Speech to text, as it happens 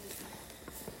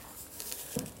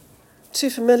two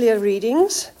familiar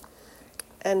readings,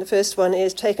 and the first one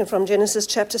is taken from Genesis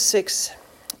chapter 6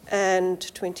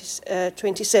 and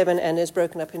 27 and is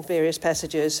broken up in various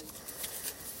passages.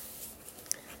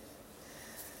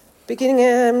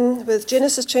 Beginning with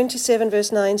Genesis 27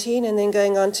 verse 19 and then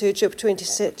going on to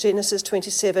Genesis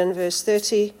 27 verse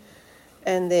 30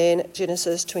 and then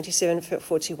Genesis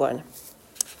 27:41.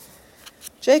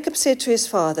 Jacob said to his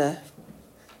father,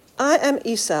 "I am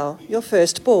Esau, your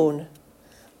firstborn.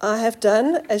 I have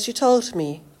done as you told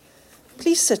me.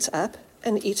 Please sit up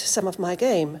and eat some of my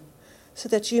game, so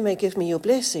that you may give me your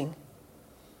blessing."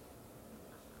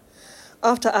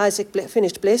 After Isaac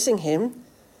finished blessing him,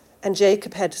 and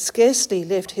Jacob had scarcely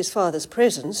left his father's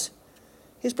presence,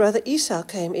 his brother Esau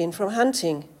came in from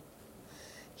hunting.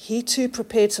 He too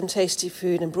prepared some tasty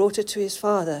food and brought it to his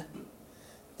father.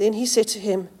 Then he said to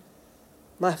him,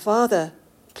 "My father,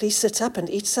 please sit up and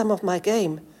eat some of my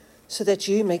game, so that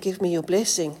you may give me your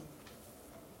blessing."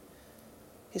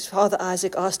 His father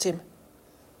Isaac asked him,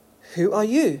 "Who are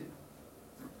you?"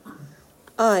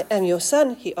 "I am your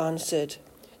son," he answered,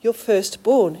 "your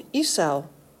firstborn, Esau."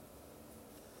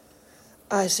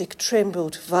 Isaac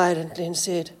trembled violently and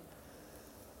said,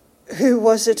 "Who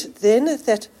was it then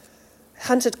that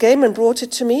hunted game and brought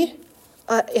it to me?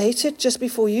 I ate it just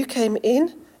before you came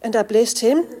in, and I blessed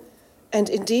him, and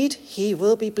indeed he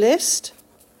will be blessed."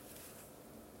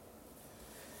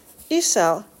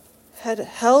 Esau had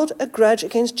held a grudge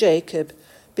against Jacob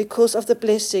because of the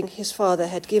blessing his father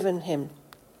had given him.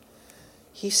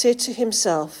 He said to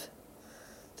himself,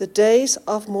 "The days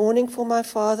of mourning for my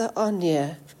father are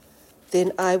near.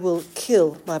 Then I will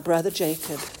kill my brother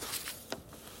Jacob."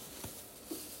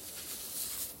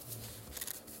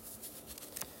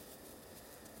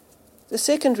 The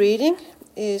second reading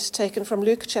is taken from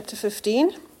Luke chapter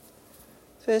 15,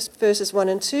 first verses 1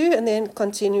 and 2, and then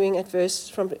continuing at verse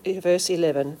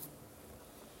 11.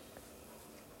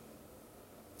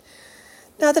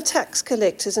 Now the tax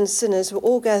collectors and sinners were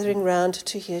all gathering round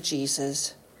to hear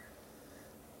Jesus.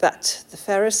 But the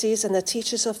Pharisees and the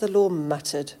teachers of the law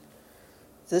muttered,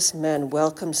 "This man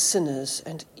welcomes sinners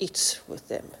and eats with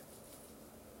them."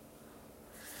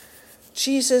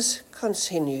 Jesus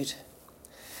continued,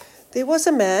 "There was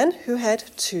a man who had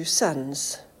 2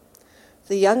 sons.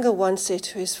 The younger one said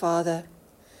to his father,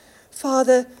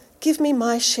 'Father, give me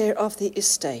my share of the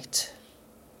estate.'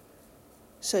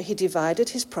 So he divided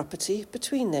his property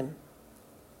between them.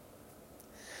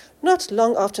 Not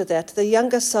long after that, the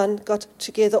younger son got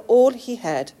together all he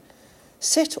had,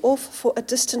 set off for a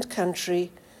distant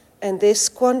country, and there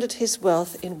squandered his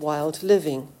wealth in wild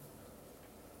living.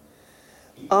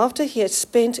 After he had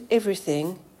spent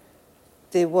everything,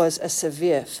 there was a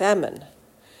severe famine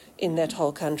in that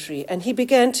whole country, and he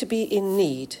began to be in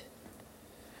need.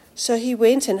 So he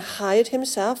went and hired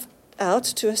himself out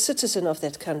to a citizen of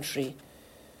that country,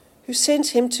 who sent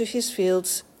him to his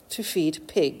fields to feed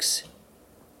pigs.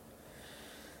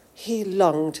 He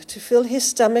longed to fill his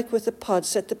stomach with the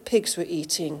pods that the pigs were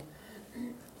eating,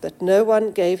 but no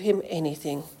one gave him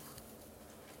anything.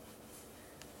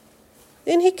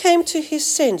 Then he came to his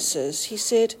senses. He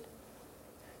said,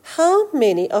 'How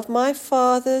many of my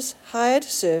father's hired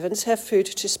servants have food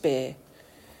to spare?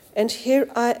 And here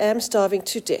I am starving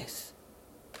to death.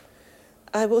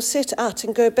 I will set out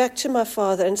and go back to my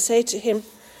father and say to him,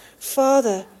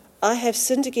 Father, I have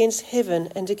sinned against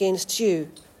heaven and against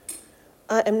you.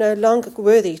 I am no longer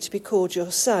worthy to be called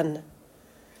your son.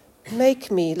 Make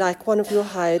me like one of your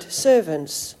hired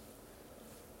servants.'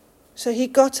 So he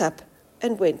got up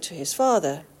and went to his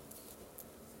father.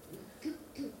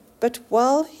 But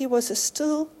while he was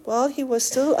still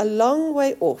a long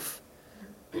way off,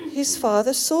 his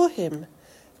father saw him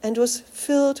and was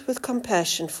filled with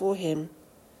compassion for him.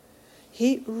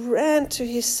 He ran to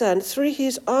his son, threw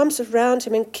his arms around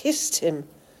him and kissed him.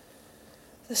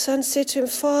 The son said to him,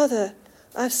 'Father,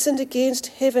 I've sinned against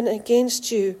heaven and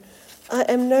against you. I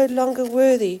am no longer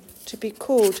worthy to be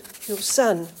called your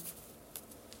son.'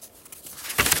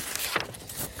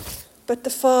 But the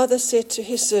father said to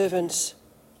his servants,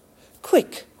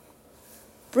 'Quick,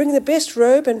 bring the best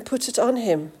robe and put it on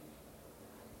him.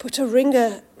 Put a ring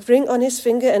on his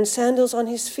finger and sandals on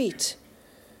his feet.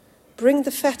 Bring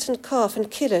the fattened calf and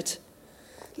kill it.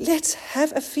 Let's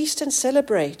have a feast and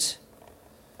celebrate.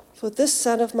 For this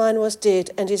son of mine was dead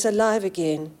and is alive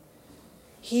again.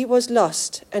 He was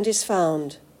lost and is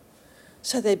found.'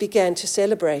 So they began to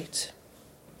celebrate.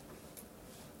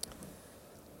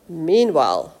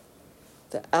 Meanwhile,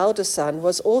 the elder son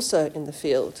was also in the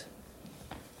field.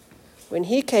 When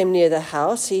he came near the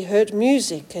house, he heard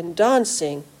music and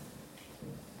dancing.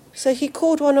 So he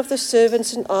called one of the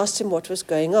servants and asked him what was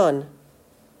going on.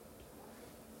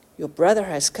 Your brother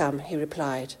has come, he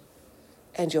replied,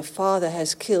 and your father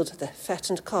has killed the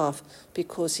fattened calf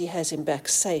because he has him back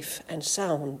safe and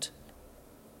sound.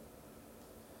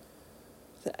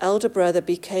 The elder brother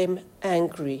became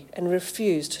angry and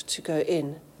refused to go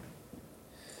in.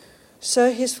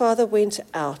 So his father went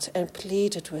out and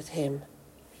pleaded with him.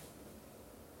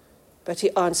 But he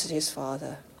answered his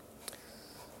father,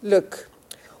 "Look,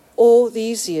 all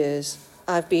these years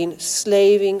I've been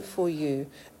slaving for you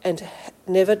and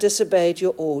never disobeyed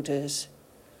your orders.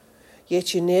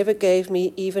 Yet you never gave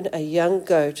me even a young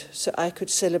goat so I could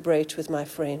celebrate with my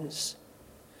friends.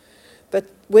 But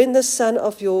when the son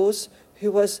of yours,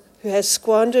 who has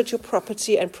squandered your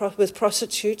property and with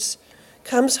prostitutes,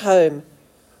 comes home,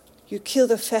 you kill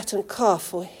the fattened calf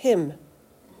for him."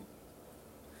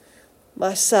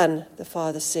 "My son," the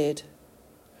father said,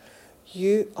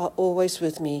 "you are always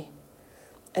with me,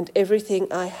 and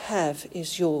everything I have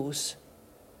is yours.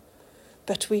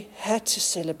 But we had to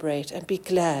celebrate and be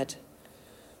glad,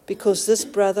 because this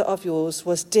brother of yours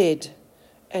was dead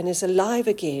and is alive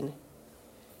again.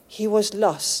 He was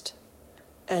lost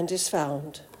and is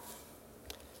found."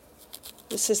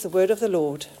 This is the word of the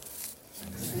Lord.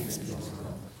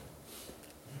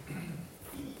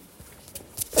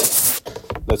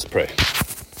 Let's pray.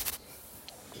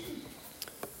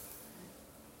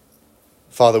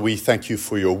 Father, we thank you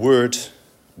for your word.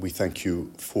 We thank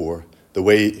you for the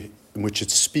way in which it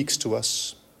speaks to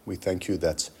us. We thank you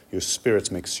that your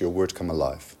Spirit makes your word come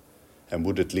alive. And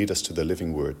would it lead us to the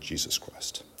living word, Jesus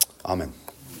Christ. Amen.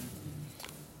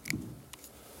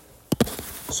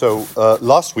 So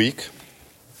last week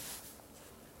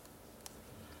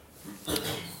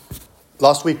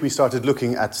we started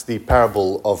looking at the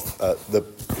parable of the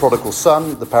prodigal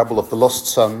son, the parable of the lost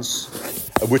sons,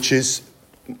 which is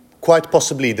quite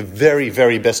possibly the very,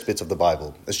 very best bit of the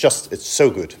Bible. It's so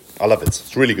good. I love it.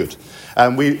 It's really good.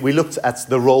 And we looked at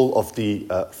the role of the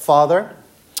father.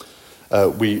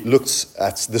 We looked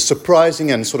at the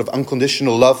surprising and sort of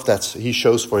unconditional love that he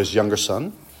shows for his younger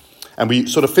son. And we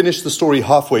sort of finished the story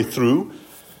halfway through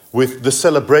with the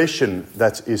celebration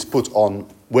that is put on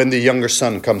when the younger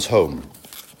son comes home.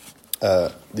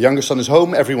 The younger son is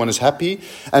home, everyone is happy.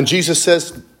 And Jesus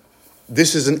says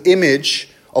this is an image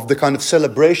of the kind of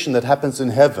celebration that happens in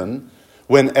heaven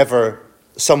whenever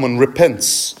someone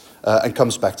repents and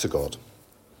comes back to God.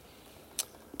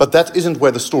 But that isn't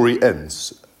where the story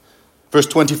ends. Verse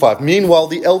 25, "Meanwhile,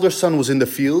 the elder son was in the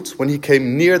field. When he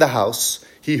came near the house,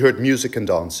 he heard music and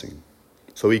dancing.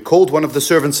 So he called one of the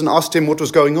servants and asked him what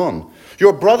was going on.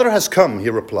 'Your brother has come,' he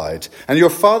replied, 'and your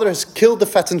father has killed the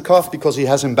fattened calf because he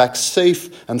has him back safe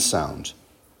and sound.'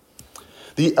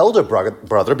 The elder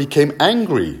brother became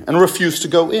angry and refused to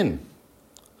go in.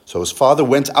 So his father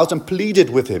went out and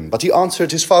pleaded with him. But he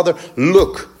answered his father,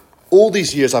 'Look, all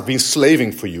these years I've been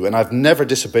slaving for you, and I've never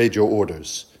disobeyed your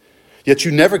orders. Yet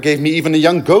you never gave me even a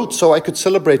young goat so I could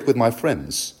celebrate with my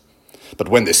friends. But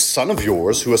when this son of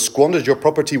yours, who has squandered your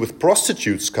property with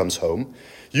prostitutes, comes home,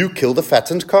 you kill the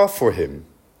fattened calf for him.'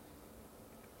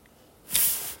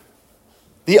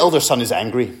 The elder son is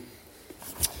angry.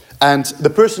 And the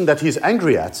person that he is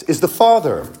angry at is the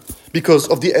father, because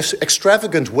of the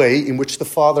extravagant way in which the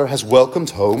father has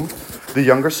welcomed home the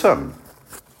younger son.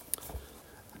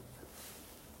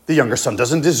 The younger son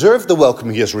doesn't deserve the welcome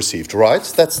he has received, right?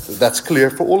 That's clear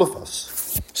for all of us.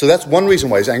 So that's one reason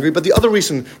why he's angry. But the other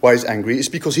reason why he's angry is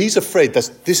because he's afraid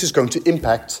that this is going to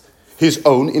impact his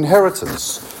own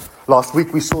inheritance. Last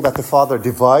week we saw that the father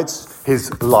divides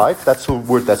his life, that's the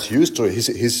word that's used, or his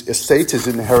estate, his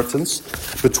inheritance,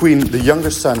 between the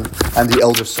younger son and the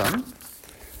elder son.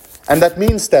 And that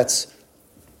means that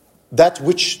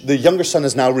which the younger son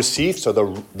has now received, so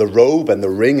the robe and the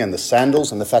ring and the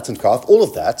sandals and the fattened calf, all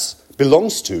of that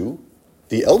belongs to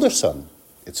the elder son.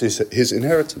 It's his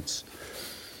inheritance.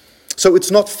 So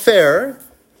it's not fair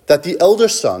that the elder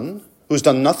son, who's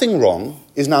done nothing wrong,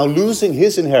 is now losing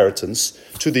his inheritance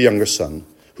to the younger son,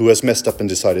 who has messed up and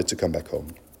decided to come back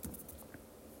home.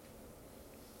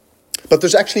 But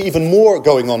there's actually even more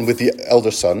going on with the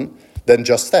elder son than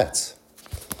just that.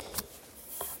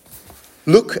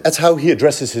 Look at how he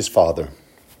addresses his father.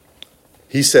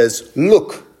 He says,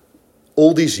 "Look,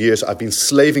 all these years I've been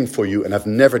slaving for you and I've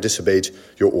never disobeyed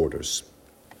your orders."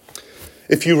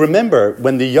 If you remember,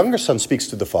 when the younger son speaks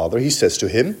to the father, he says to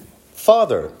him,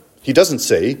 "Father." He doesn't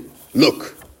say,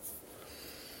 "Look."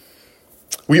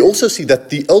 We also see that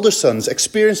the elder son's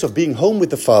experience of being home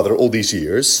with the father all these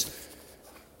years,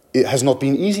 it has not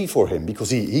been easy for him,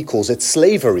 because he calls it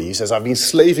slavery. He says, "I've been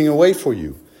slaving away for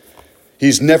you."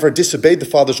 He's never disobeyed the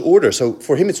father's order, so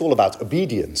for him it's all about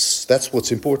obedience. That's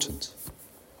what's important.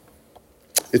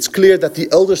 it's clear that the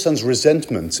elder son's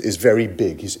resentment is very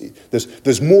big.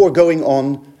 There's more going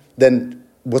on than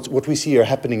what we see here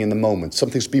happening in the moment.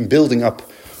 Something's been building up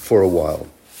for a while.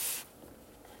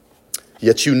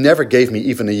 Yet you never gave me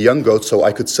even a young goat so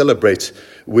I could celebrate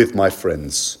with my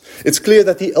friends. It's clear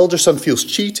that the elder son feels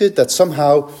cheated, that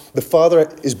somehow the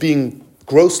father is being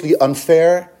grossly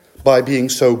unfair by being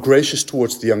so gracious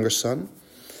towards the younger son.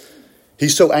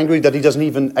 He's so angry that he doesn't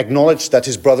even acknowledge that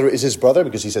his brother is his brother,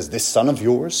 because he says, this son of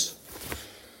yours.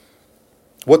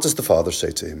 What does the father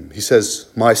say to him? He says,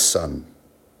 my son,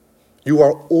 you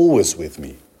are always with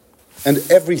me, and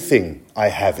everything I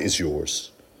have is yours.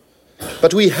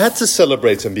 But we had to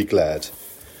celebrate and be glad,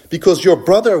 because your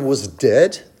brother was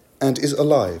dead and is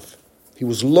alive. He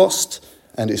was lost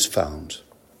and is found.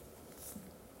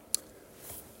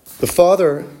 The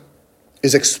father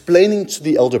is explaining to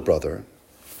the elder brother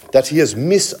that he has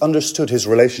misunderstood his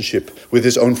relationship with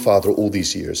his own father all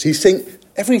these years. He's saying,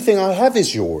 everything I have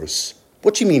is yours.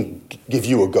 What do you mean, give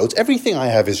you a goat? Everything I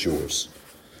have is yours.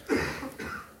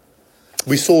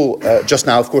 We saw just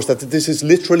now, of course, that this is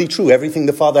literally true. Everything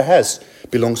the father has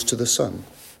belongs to the son.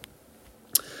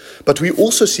 But we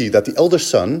also see that the elder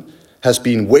son has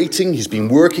been waiting, he's been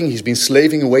working, he's been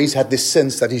slaving away. He's had this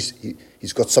sense that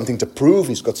he's got something to prove,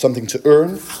 he's got something to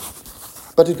earn.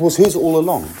 But it was his all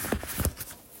along.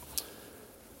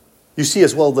 You see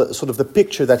as well the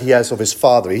picture that he has of his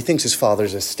father. He thinks his father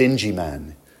is a stingy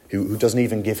man who doesn't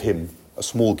even give him a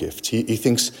small gift. He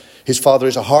thinks his father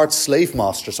is a hard slave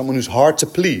master, someone who's hard to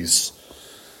please,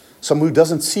 someone who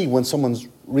doesn't see when someone's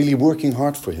really working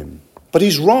hard for him. But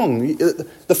he's wrong.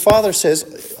 The father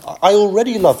says, I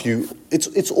already love you.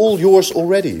 It's all yours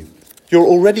already. You're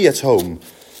already at home.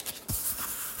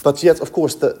 But yet, of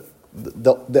course,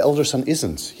 the elder son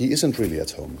isn't. He isn't really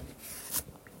at home.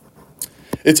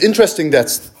 It's interesting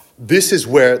that this is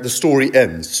where the story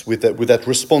ends, with that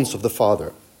response of the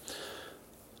father.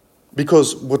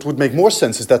 Because what would make more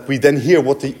sense is that we then hear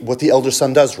what the elder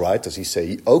son does, right? Does he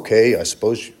say, okay, I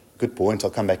suppose, good point, I'll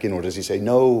come back in? Or does he say,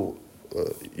 no,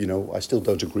 I still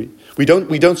don't agree? We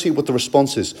don't see what the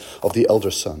response is of the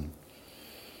elder son.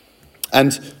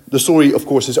 And the story, of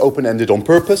course, is open-ended on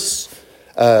purpose.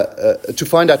 To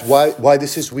find out why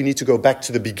this is, we need to go back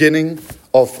to the beginning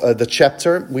of the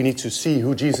chapter. We need to see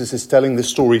who Jesus is telling this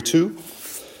story to.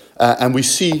 And we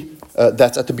see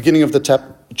that at the beginning of the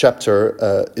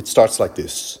chapter, it starts like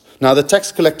this. Now the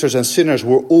tax collectors and sinners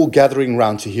were all gathering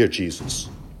round to hear Jesus.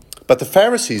 But the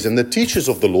Pharisees and the teachers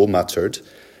of the law muttered,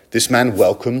 this man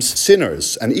welcomes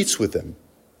sinners and eats with them.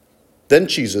 Then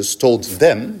Jesus told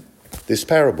them this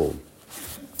parable.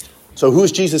 So who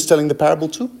is Jesus telling the parable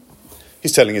to?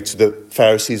 He's telling it to the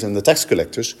Pharisees and the tax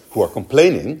collectors who are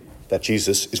complaining that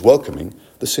Jesus is welcoming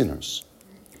the sinners.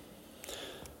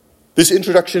 This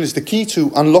introduction is the key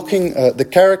to unlocking the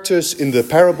characters in the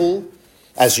parable.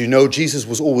 As you know, Jesus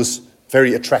was always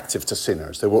very attractive to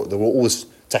sinners. There were always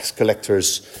tax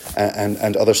collectors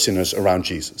and other sinners around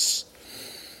Jesus.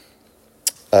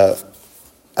 As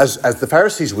the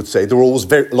Pharisees would say, there were always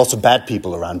lots of bad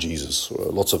people around Jesus,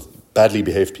 lots of badly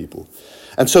behaved people.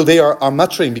 And so they are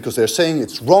muttering because they're saying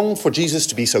it's wrong for Jesus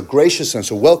to be so gracious and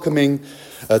so welcoming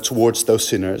towards those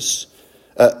sinners.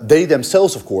 They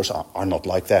themselves, of course, are not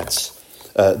like that.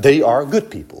 They are good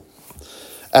people.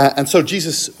 And so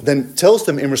Jesus then tells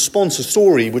them in response a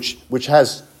story which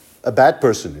has a bad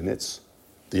person in it,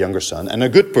 the younger son, and a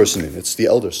good person in it, the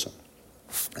elder son.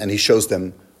 And he shows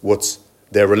them what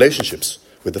their relationships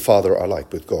with the Father are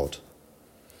like, with God.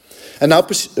 And now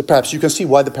perhaps you can see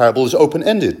why the parable is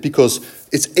open-ended, because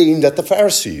it's aimed at the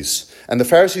Pharisees. And the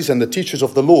Pharisees and the teachers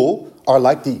of the law are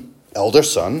like the elder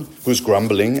son who's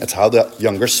grumbling at how the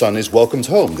younger son is welcomed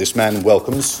home. This man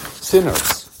welcomes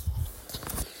sinners.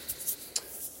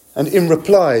 And in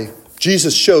reply,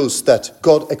 Jesus shows that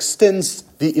God extends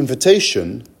the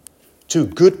invitation to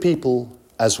good people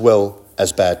as well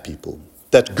as bad people.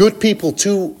 That good people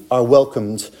too are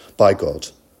welcomed by God.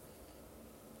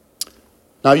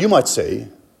 Now you might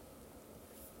think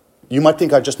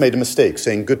I just made a mistake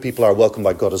saying good people are welcomed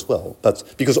by God as well.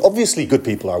 But because obviously good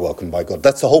people are welcomed by God.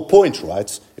 That's the whole point,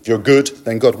 right? If you're good,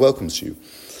 then God welcomes you.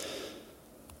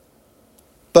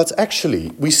 But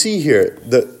actually, we see here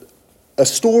a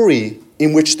story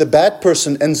in which the bad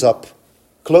person ends up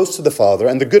close to the Father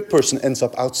and the good person ends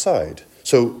up outside.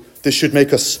 So this should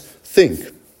make us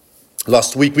think.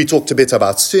 Last week we talked a bit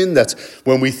about sin, that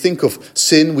when we think of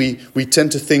sin, we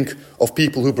tend to think of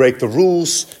people who break the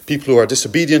rules, people who are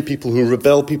disobedient, people who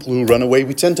rebel, people who run away.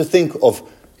 We tend to think of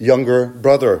younger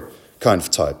brother kind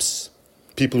of types,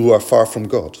 people who are far from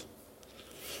God.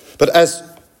 But as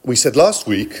we said last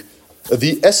week,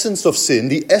 the essence of sin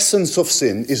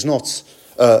is not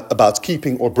about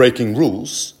keeping or breaking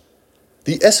rules.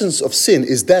 The essence of sin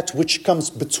is that which comes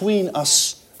between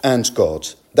us and God,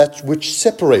 that which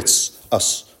separates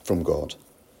us from God.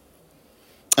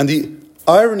 And the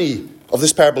irony of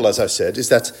this parable, as I said, is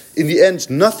that in the end,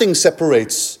 nothing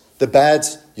separates the bad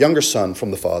younger son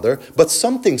from the father, but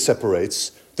something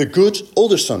separates the good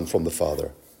older son from the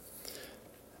father.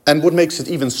 And what makes it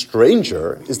even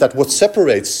stranger is that what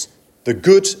separates the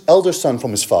good elder son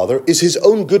from his father is his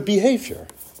own good behavior.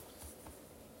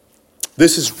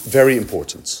 This is very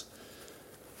important.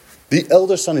 The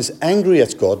elder son is angry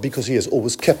at God because he has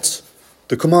always kept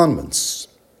the commandments.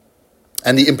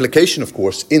 And the implication, of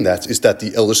course, in that is that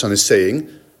the elder son is saying,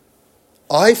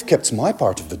 I've kept my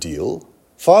part of the deal.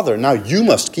 Father, now you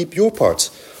must keep your part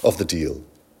of the deal.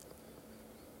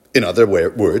 In other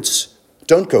words,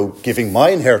 don't go giving my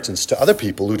inheritance to other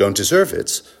people who don't deserve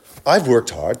it. I've worked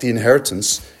hard. The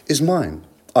inheritance is mine.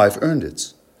 I've earned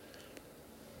it.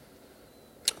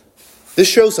 This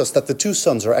shows us that the two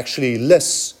sons are actually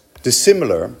less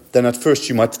dissimilar than at first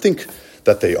you might think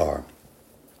that they are.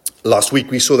 Last week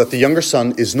we saw that the younger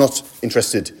son is not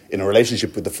interested in a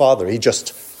relationship with the father. He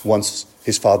just wants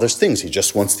his father's things. He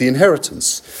just wants the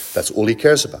inheritance. That's all he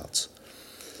cares about.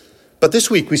 But this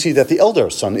week we see that the elder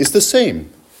son is the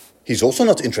same. He's also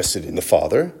not interested in the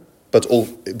father, but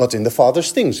in the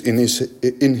father's things, in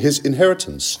his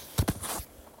inheritance.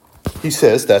 He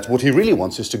says that what he really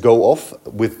wants is to go off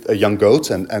with a young goat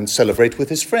and celebrate with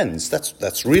his friends.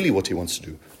 That's really what he wants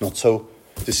to do. Not so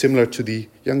dissimilar to the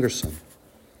younger son.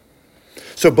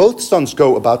 So both sons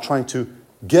go about trying to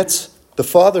get the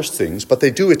father's things, but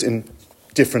they do it in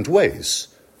different ways.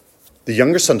 The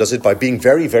younger son does it by being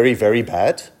very, very, very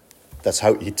bad. That's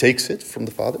how he takes it from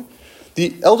the father.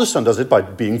 The elder son does it by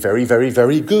being very, very,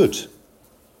 very good.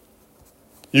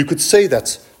 You could say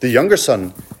that the younger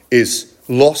son is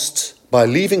lost by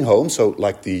leaving home, so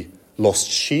like the lost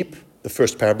sheep, the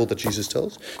first parable that Jesus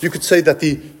tells. You could say that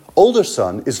the older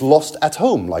son is lost at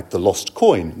home, like the lost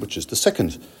coin, which is the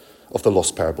second of the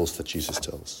lost parables that Jesus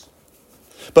tells.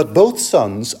 But both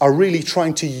sons are really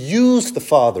trying to use the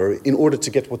father in order to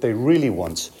get what they really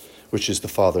want, which is the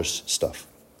father's stuff.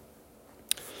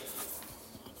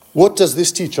 What does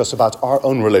this teach us about our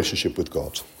own relationship with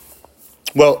God?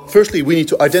 Well, firstly, we need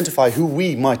to identify who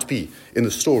we might be in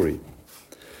the story.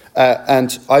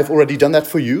 And I've already done that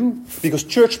for you, because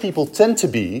church people tend to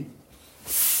be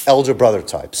elder brother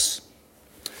types.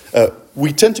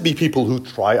 We tend to be people who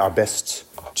try our best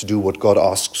to do what God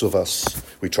asks of us.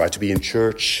 We try to be in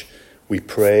church, we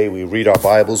pray, we read our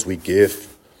Bibles, we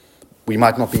give. We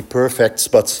might not be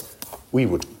perfect, but we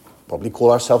would probably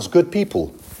call ourselves good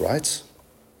people, right?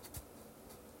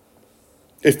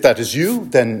 If that is you,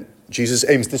 then Jesus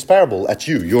aims this parable at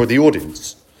you. You're the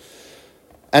audience.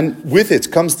 And with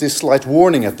it comes this slight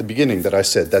warning at the beginning that I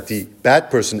said, that the bad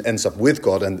person ends up with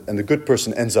God and the good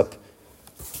person ends up,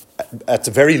 at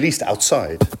the very least,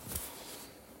 outside.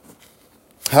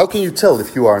 How can you tell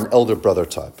if you are an elder brother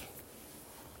type?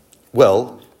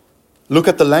 Well, look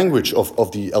at the language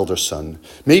of the elder son.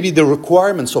 Maybe the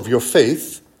requirements of your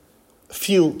faith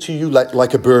feel to you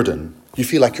like a burden. You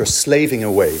feel like you're slaving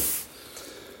away.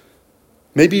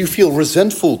 Maybe you feel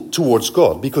resentful towards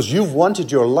God because you've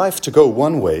wanted your life to go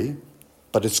one way,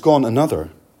 but it's gone another.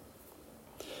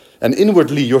 And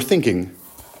inwardly you're thinking,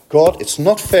 God, it's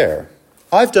not fair.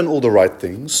 I've done all the right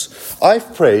things.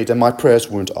 I've prayed and my prayers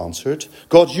weren't answered.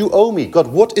 God, you owe me. God,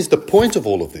 what is the point of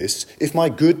all of this if my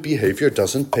good behavior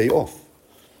doesn't pay off?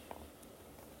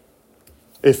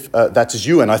 If that is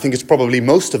you, and I think it's probably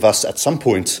most of us at some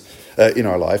point in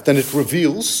our life, then it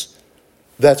reveals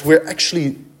that we're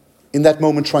actually in that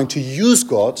moment trying to use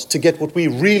God to get what we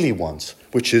really want,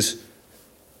 which is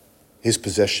his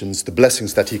possessions, the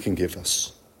blessings that he can give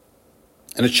us.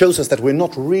 And it shows us that we're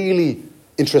not really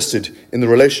interested in the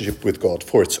relationship with God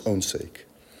for its own sake.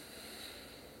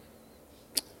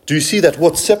 Do you see that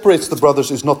what separates the brothers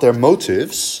is not their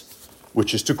motives,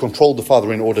 which is to control the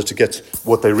father in order to get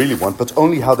what they really want, but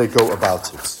only how they go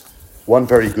about it? One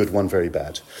very good, one very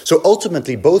bad. So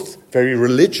ultimately, both very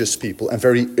religious people and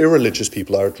very irreligious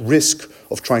people are at risk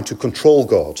of trying to control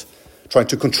God, trying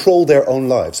to control their own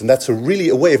lives. And that's really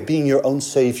a way of being your own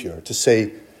savior, to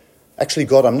say, actually,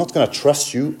 God, I'm not going to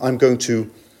trust you. I'm going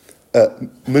to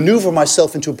maneuver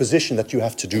myself into a position that you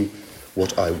have to do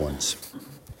what I want.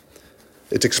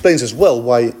 It explains as well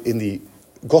why in the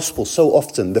gospel so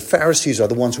often the Pharisees are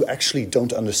the ones who actually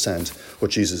don't understand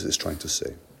what Jesus is trying to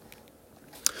say.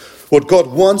 What God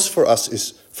wants for us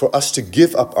is for us to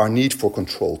give up our need for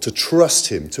control, to trust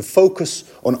him, to focus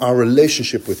on our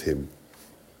relationship with him.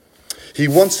 He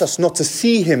wants us not to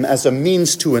see him as a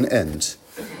means to an end.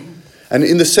 And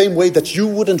in the same way that you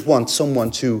wouldn't want someone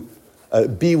to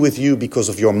be with you because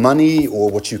of your money or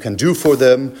what you can do for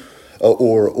them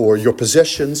or your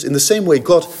possessions, in the same way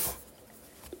God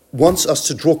wants us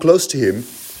to draw close to him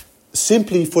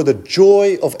simply for the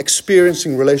joy of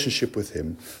experiencing relationship with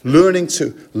him, learning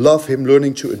to love him,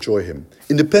 learning to enjoy him,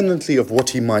 independently of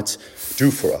what he might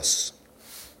do for us.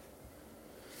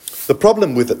 The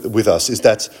problem with us is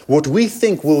that what we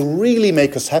think will really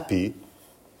make us happy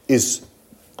is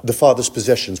the Father's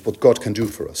possessions, what God can do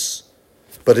for us.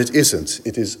 But it isn't.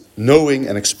 It is knowing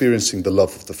and experiencing the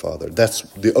love of the Father. That's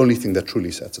the only thing that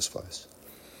truly satisfies.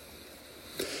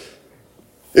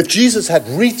 If Jesus had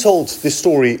retold this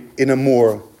story in a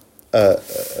more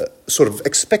sort of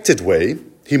expected way,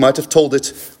 he might have told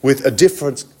it with a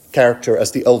different character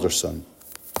as the elder son.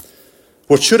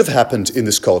 What should have happened in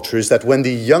this culture is that when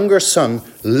the younger son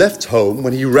left home,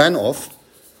 when he ran off,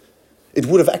 it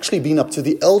would have actually been up to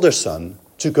the elder son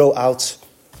to go out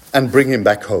and bring him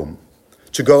back home,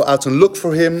 to go out and look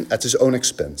for him at his own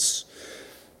expense.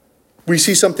 We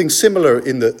see something similar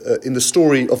in the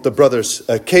story of the brothers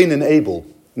Cain and Abel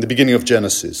in the beginning of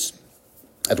Genesis.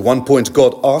 At one point,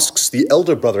 God asks the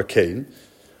elder brother Cain,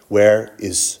 "Where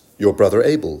is your brother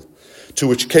Abel?" To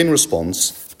which Cain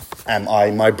responds, "Am I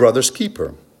my brother's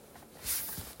keeper?"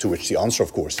 To which the answer,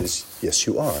 of course, is, yes,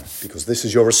 you are, because this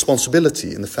is your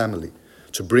responsibility in the family,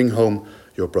 to bring home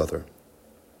your brother.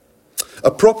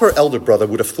 A proper elder brother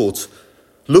would have thought,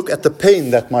 look at the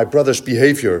pain that my brother's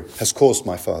behavior has caused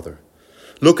my father.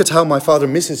 Look at how my father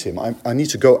misses him. I need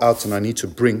to go out and I need to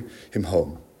bring him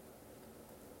home.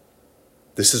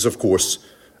 This is, of course,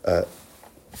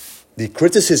 the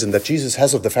criticism that Jesus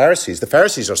has of the Pharisees. The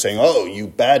Pharisees are saying, "Oh, you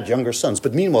bad younger sons."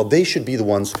 But meanwhile, they should be the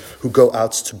ones who go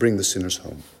out to bring the sinners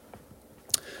home.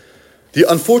 The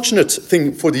unfortunate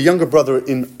thing for the younger brother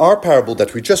in our parable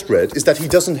that we just read is that he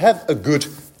doesn't have a good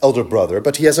elder brother,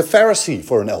 but he has a Pharisee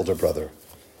for an elder brother.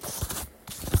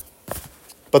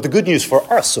 But the good news for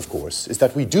us, of course, is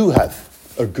that we do have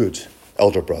a good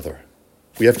elder brother.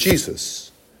 We have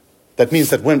Jesus. That means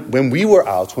that when we were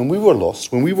out, when we were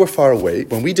lost, when we were far away,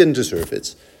 when we didn't deserve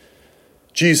it,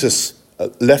 Jesus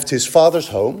left his Father's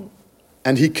home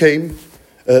and he came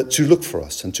to look for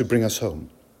us and to bring us home.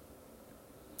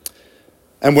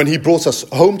 And when he brought us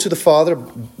home to the Father,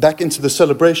 back into the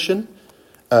celebration,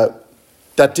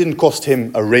 that didn't cost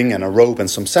him a ring and a robe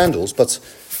and some sandals, but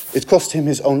it cost him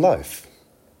his own life.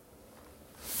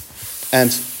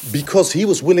 And because he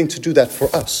was willing to do that for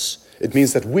us, it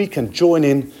means that we can join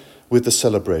in with the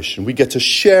celebration. We get to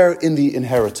share in the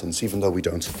inheritance, even though we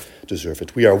don't deserve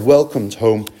it. We are welcomed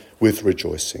home with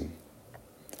rejoicing.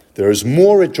 There is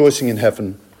more rejoicing in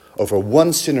heaven over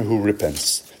one sinner who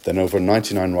repents than over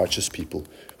 99 righteous people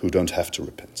who don't have to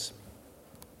repent.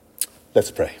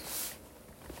 Let's pray.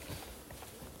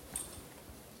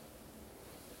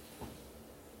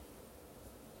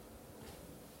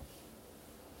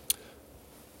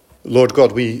 Lord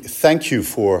God, we thank you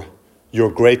for your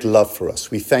great love for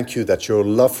us. We thank you that your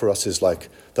love for us is like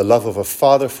the love of a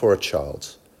father for a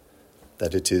child,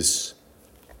 that it is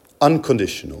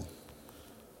unconditional.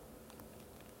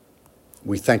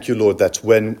 We thank you, Lord, that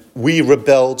when we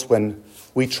rebelled, when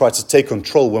we tried to take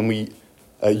control, when we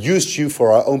used you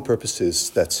for our own purposes,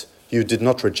 that you did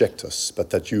not reject us, but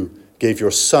that you gave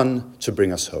your Son to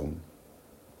bring us home.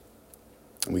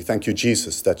 And we thank you,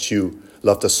 Jesus, that you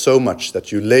loved us so much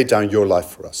that you laid down your life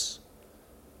for us.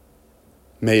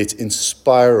 May it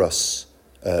inspire us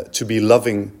to be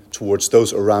loving towards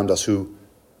those around us who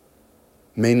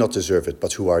may not deserve it,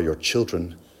 but who are your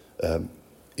children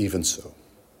even so.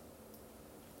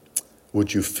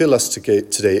 Would you fill us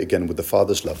today again with the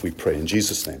Father's love, we pray in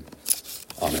Jesus' name.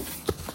 Amen.